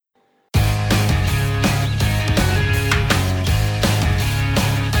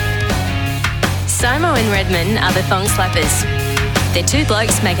Simo and Redman are the Thong Slappers. They're two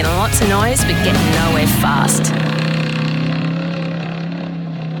blokes making lots of noise but getting nowhere fast.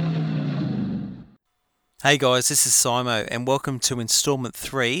 Hey guys, this is Simo and welcome to instalment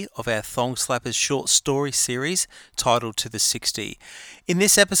 3 of our Thong Slappers short story series titled To the 60. In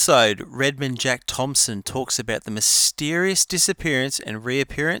this episode, Redman Jack Thompson talks about the mysterious disappearance and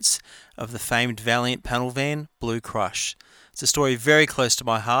reappearance of the famed Valiant panel van, Blue Crush. It's a story very close to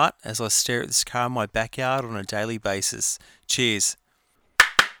my heart as I stare at this car in my backyard on a daily basis. Cheers.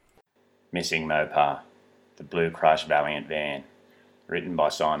 Missing Mopar, the Blue Crush Valiant van, written by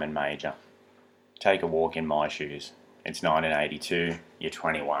Simon Major. Take a walk in my shoes. It's 1982, you're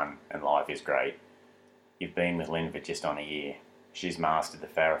 21, and life is great. You've been with Lynn for just on a year. She's mastered the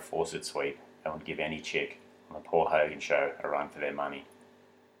Farrah Fawcett sweep and would give any chick on the Paul Hogan show a run for their money.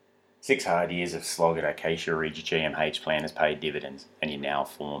 6 hard years of slog at Acacia Ridge GMH plan has paid dividends, and you're now a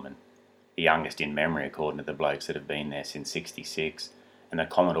foreman. The youngest in memory according to the blokes that have been there since '66, and the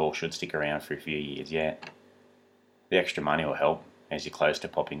Commodore should stick around for a few years yet. The extra money will help as you're close to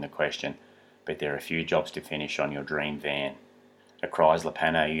popping the question, but there are a few jobs to finish on your dream van. A Chrysler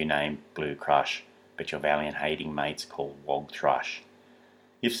Pano you name Blue Crush, but your Valiant hating mates call Wog Thrush.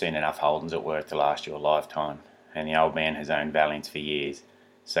 You've seen enough Holdens at work to last you a lifetime, and the old man has owned Valiants for years,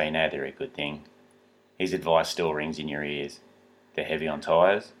 so you know they're a good thing. His advice still rings in your ears. They're heavy on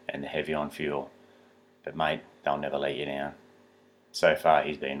tyres and they're heavy on fuel, but mate, they'll never let you down. So far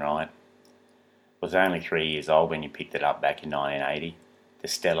he's been right. It was only 3 years old when you picked it up back in 1980. The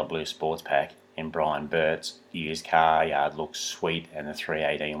Stellar Blue Sports Pack in Brian Burt's used car yard looked sweet, and the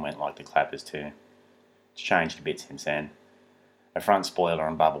 318 went like the clappers too. It's changed a bit since then. A front spoiler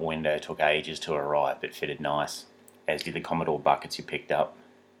and bubble window took ages to arrive but fitted nice, as did the Commodore buckets you picked up.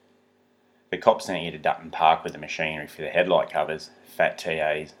 The cops sent you to Dutton Park with the machinery for the headlight covers, fat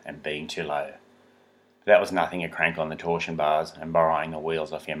TAs and being too low. But that was nothing a crank on the torsion bars and borrowing the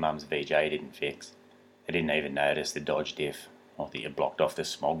wheels off your mum's VJ didn't fix. They didn't even notice the Dodge diff, or that you blocked off the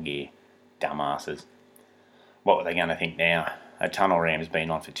smog gear. Dumbasses. What were they going to think now? A tunnel ram's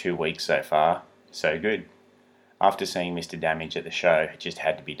been on for 2 weeks so far. So good. After seeing Mr. Damage at the show, it just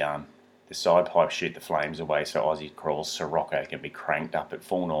had to be done. The side pipes shoot the flames away so Aussie Crawl's Sirocco can be cranked up at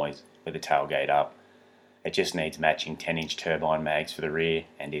full noise with the tailgate up. It just needs matching 10-inch turbine mags for the rear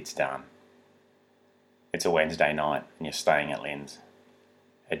and it's done. It's a Wednesday night and you're staying at Lynn's.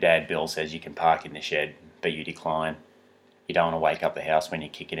 Her dad Bill says you can park in the shed, but you decline. You don't want to wake up the house when you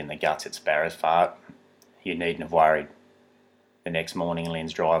kick it in the guts at Sparrow's fart. You needn't have worried. The next morning,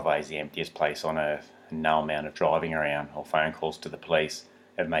 Lynn's driveway is the emptiest place on earth, and no amount of driving around or phone calls to the police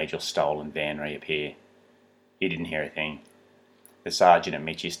have made your stolen van reappear. You didn't hear a thing. The sergeant at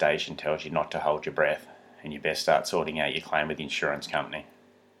Mitchie Station tells you not to hold your breath, and you best start sorting out your claim with the insurance company.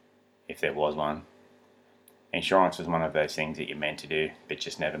 If there was one. Insurance was one of those things that you meant to do, but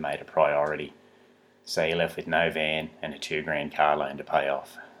just never made a priority. So you're left with no van and a $2,000 car loan to pay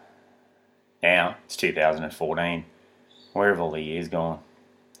off. Now, it's 2014. Where have all the years gone?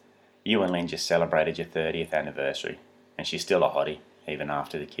 You and Lynn just celebrated your 30th anniversary, and she's still a hottie, even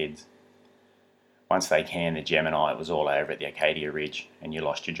after the kids. Once they canned the Gemini, it was all over at the Acacia Ridge, and you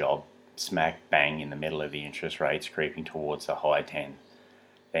lost your job, smack bang in the middle of the interest rates creeping towards the high 10.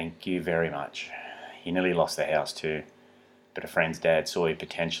 Thank you very much. You nearly lost the house too. But a friend's dad saw your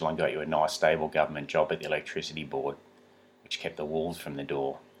potential and got you a nice stable government job at the electricity board, which kept the wolves from the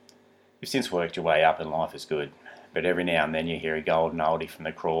door. You've since worked your way up and life is good, but every now and then you hear a golden oldie from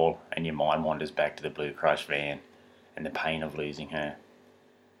the crawl and your mind wanders back to the Blue Crush van and the pain of losing her.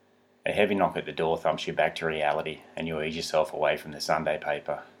 A heavy knock at the door thumps you back to reality and you ease yourself away from the Sunday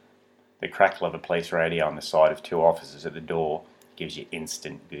paper. The crackle of a police radio on the side of 2 officers at the door gives you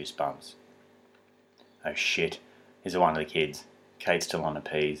instant goosebumps. Oh shit. Is it one of the kids? Kate's still on the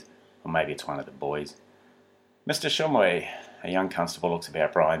peas. Or maybe it's one of the boys. Mr. Shumway, a young constable looks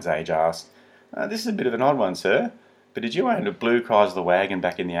about Brian's age, asked, this is a bit of an odd one, sir, but did you own a blue Chrysler wagon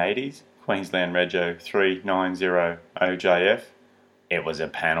back in the 80s? Queensland Rego 390 OJF? It was a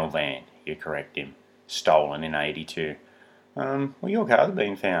panel van, you correct him. Stolen in 82. Well, your car's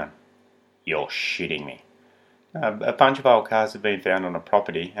been found. You're shitting me. A bunch of old cars have been found on a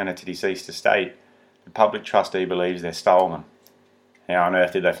property and it's a deceased estate. The public trustee believes they're stolen. How on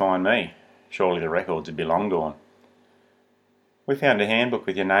earth did they find me? Surely the records would be long gone. We found a handbook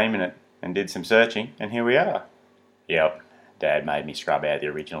with your name in it and did some searching, and here we are. Yep, Dad made me scrub out the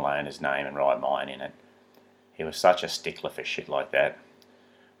original owner's name and write mine in it. He was such a stickler for shit like that.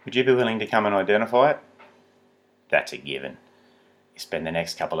 Would you be willing to come and identify it? That's a given. You spend the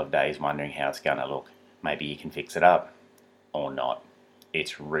next couple of days wondering how it's going to look. Maybe you can fix it up. Or not.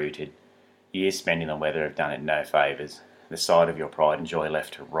 It's rooted. Years spent in the weather have done it no favours. The sight of your pride and joy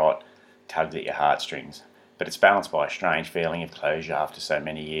left to rot tugs at your heartstrings, but it's balanced by a strange feeling of closure after so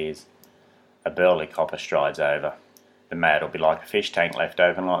many years. A burly copper strides over. The mad will be like a fish tank left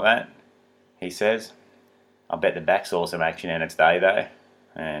open like that, he says. I bet the back saw some action in its day though.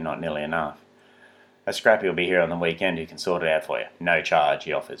 Not nearly enough. A scrappy will be here on the weekend who can sort it out for you. No charge,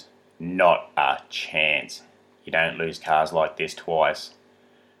 he offers. Not a chance. You don't lose cars like this twice.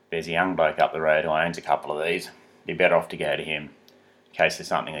 There's a young bloke up the road who owns a couple of these. You're better off to go to him, in case there's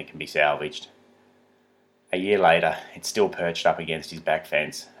something that can be salvaged. A year later, it's still perched up against his back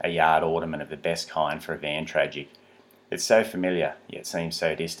fence, a yard ornament of the best kind for a van tragic. It's so familiar, yet seems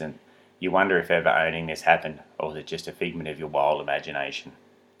so distant. You wonder if ever owning this happened, or was it just a figment of your wild imagination.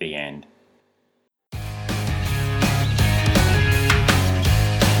 The end.